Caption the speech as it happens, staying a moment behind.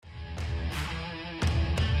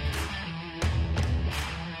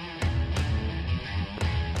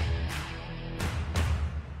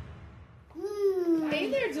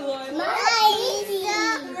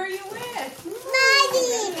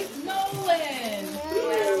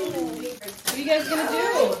guys gonna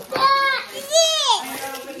do?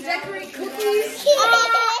 Decorate cookies?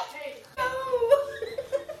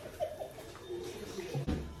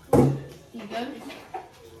 You good?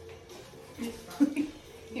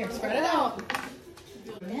 Here, spread it out.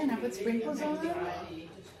 Yeah, now put sprinkles on it.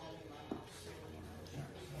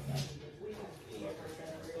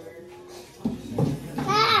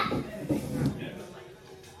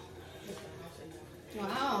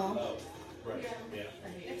 Wow.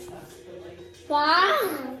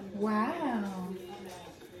 Wow. Wow.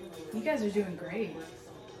 You guys are doing great.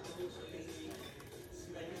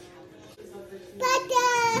 You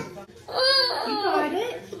got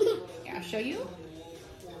it. Yeah, I'll show you.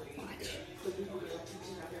 Watch.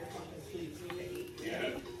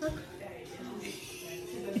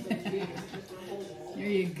 There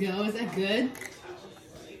you go. Is that good?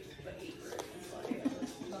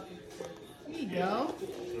 There you go.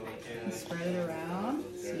 And spread it around.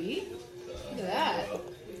 See? Look at that.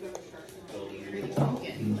 Pretty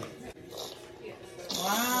pumpkin.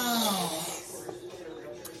 Wow.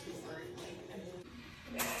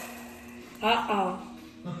 Uh-oh.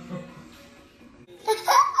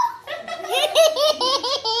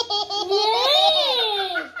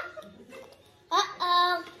 Uh-oh.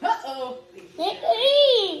 Uh-oh.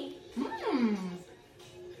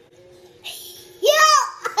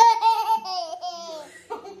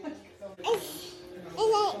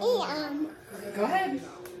 Go ahead.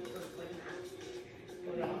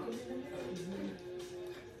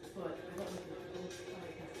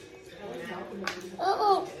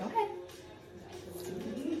 Uh-oh. Go ahead.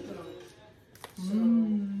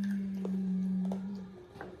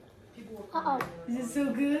 Uh-oh. Is it so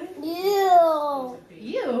good? Ew.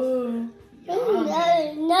 Ew. No.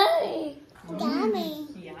 Yummy. Yummy.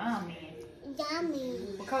 Yummy. Yummy.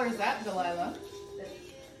 What color is that, Delilah?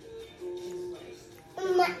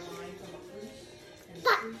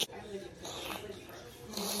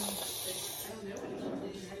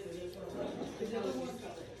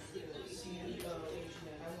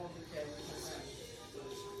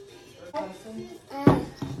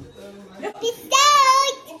 Peace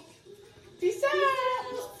out. Peace out.